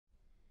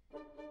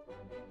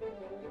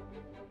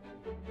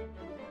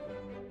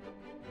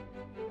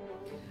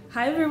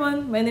Hi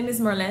everyone, my name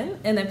is Marlène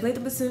and I play the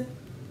bassoon.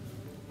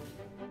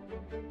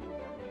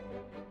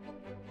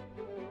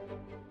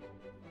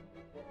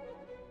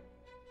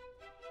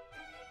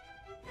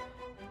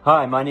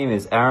 Hi, my name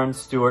is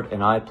Stewart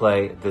and I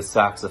play the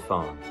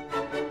saxophone.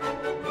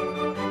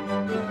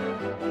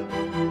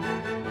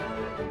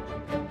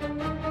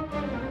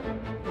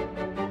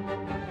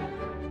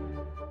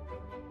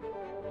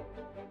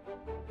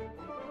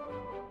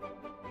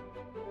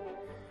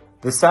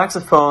 The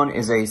saxophone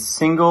is a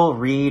single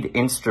reed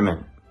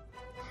instrument.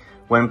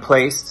 When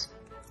placed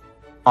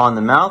on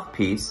the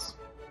mouthpiece,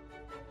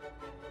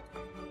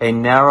 a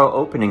narrow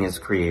opening is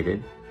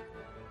created.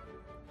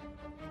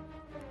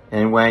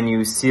 And when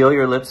you seal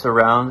your lips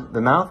around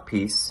the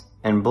mouthpiece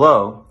and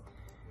blow,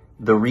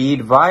 the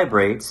reed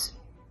vibrates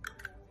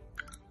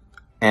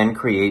and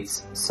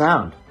creates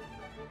sound.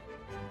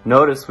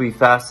 Notice we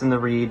fasten the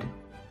reed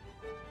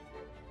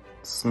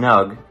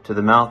snug to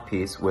the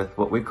mouthpiece with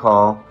what we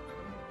call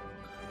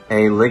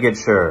a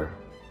ligature.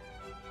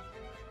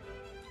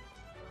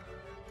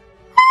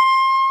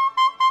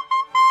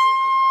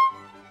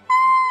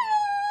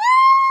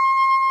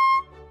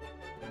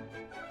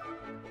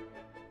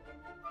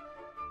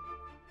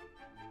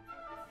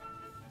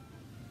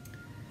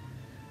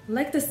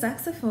 Like the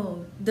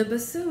saxophone, the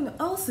bassoon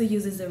also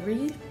uses a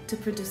reed to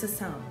produce a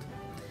sound.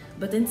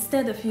 But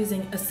instead of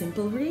using a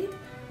simple reed,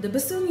 the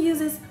bassoon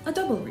uses a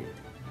double reed.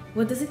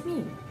 What does it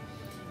mean?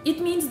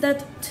 It means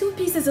that two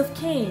pieces of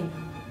cane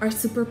are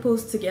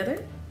superposed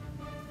together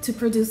to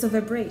produce a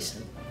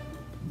vibration.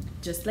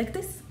 Just like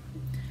this.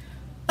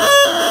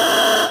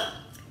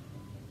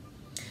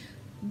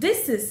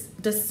 This is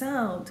the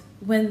sound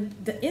when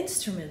the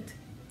instrument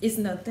is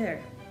not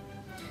there.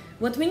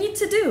 What we need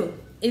to do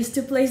is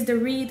to place the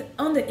reed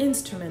on the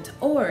instrument,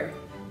 or,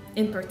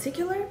 in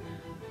particular,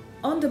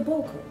 on the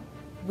bocal,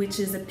 which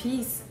is a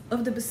piece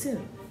of the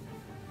bassoon.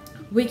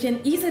 We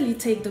can easily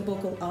take the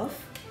bocal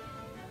off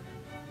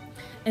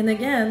and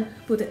again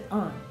put it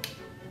on.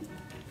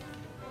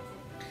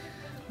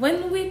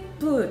 When we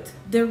put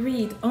the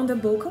reed on the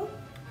bocal,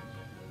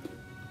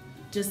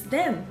 just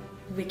then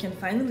we can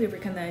finally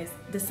recognize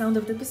the sound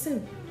of the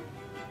bassoon.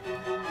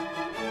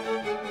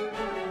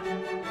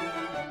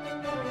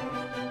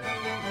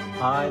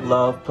 I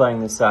love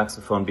playing the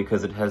saxophone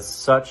because it has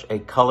such a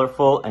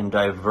colorful and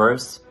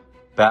diverse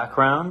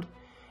background,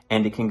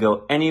 and it can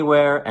go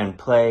anywhere and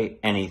play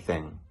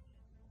anything.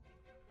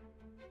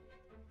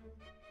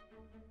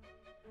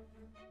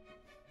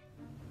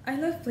 I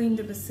love playing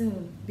the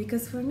bassoon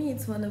because for me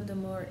it's one of the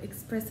more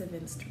expressive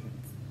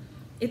instruments.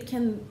 It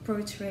can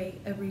portray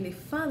a really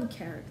fun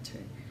character,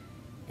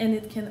 and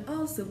it can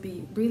also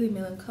be really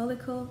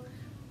melancholical,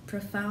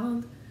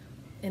 profound,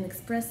 and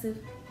expressive.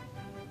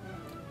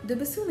 The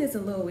bassoon is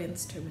a low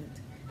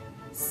instrument,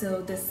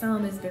 so the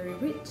sound is very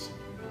rich,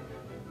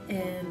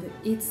 and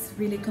it's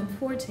really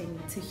comforting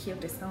to hear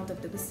the sound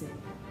of the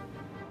bassoon.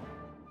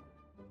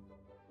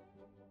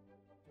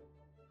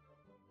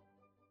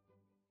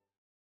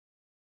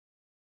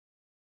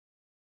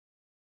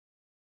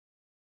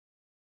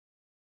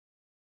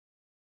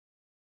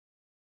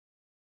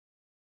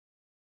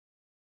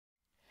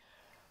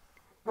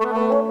 Thank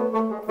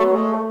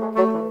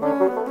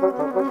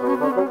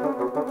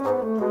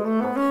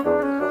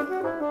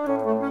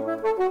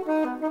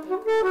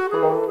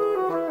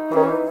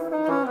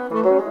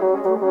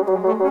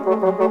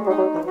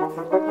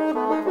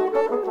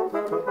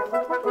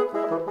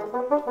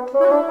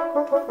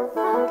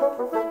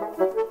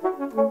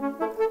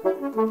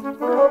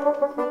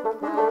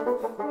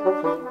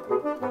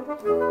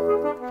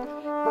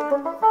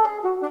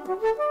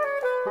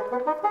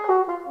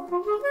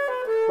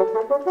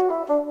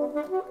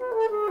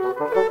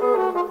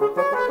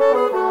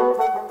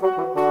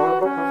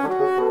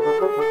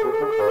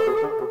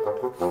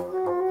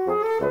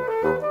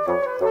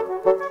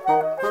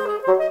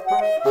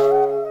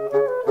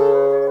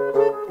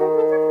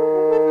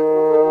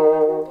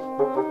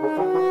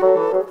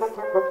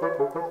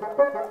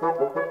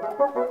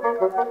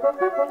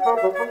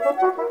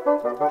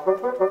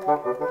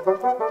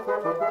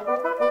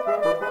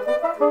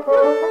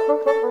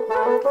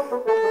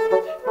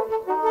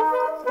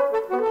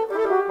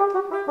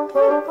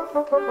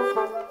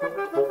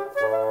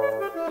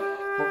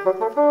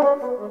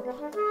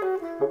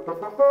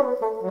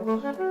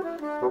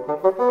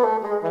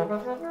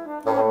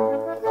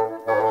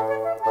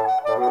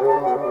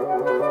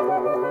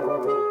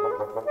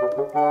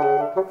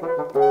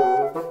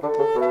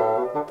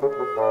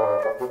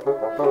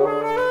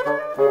you.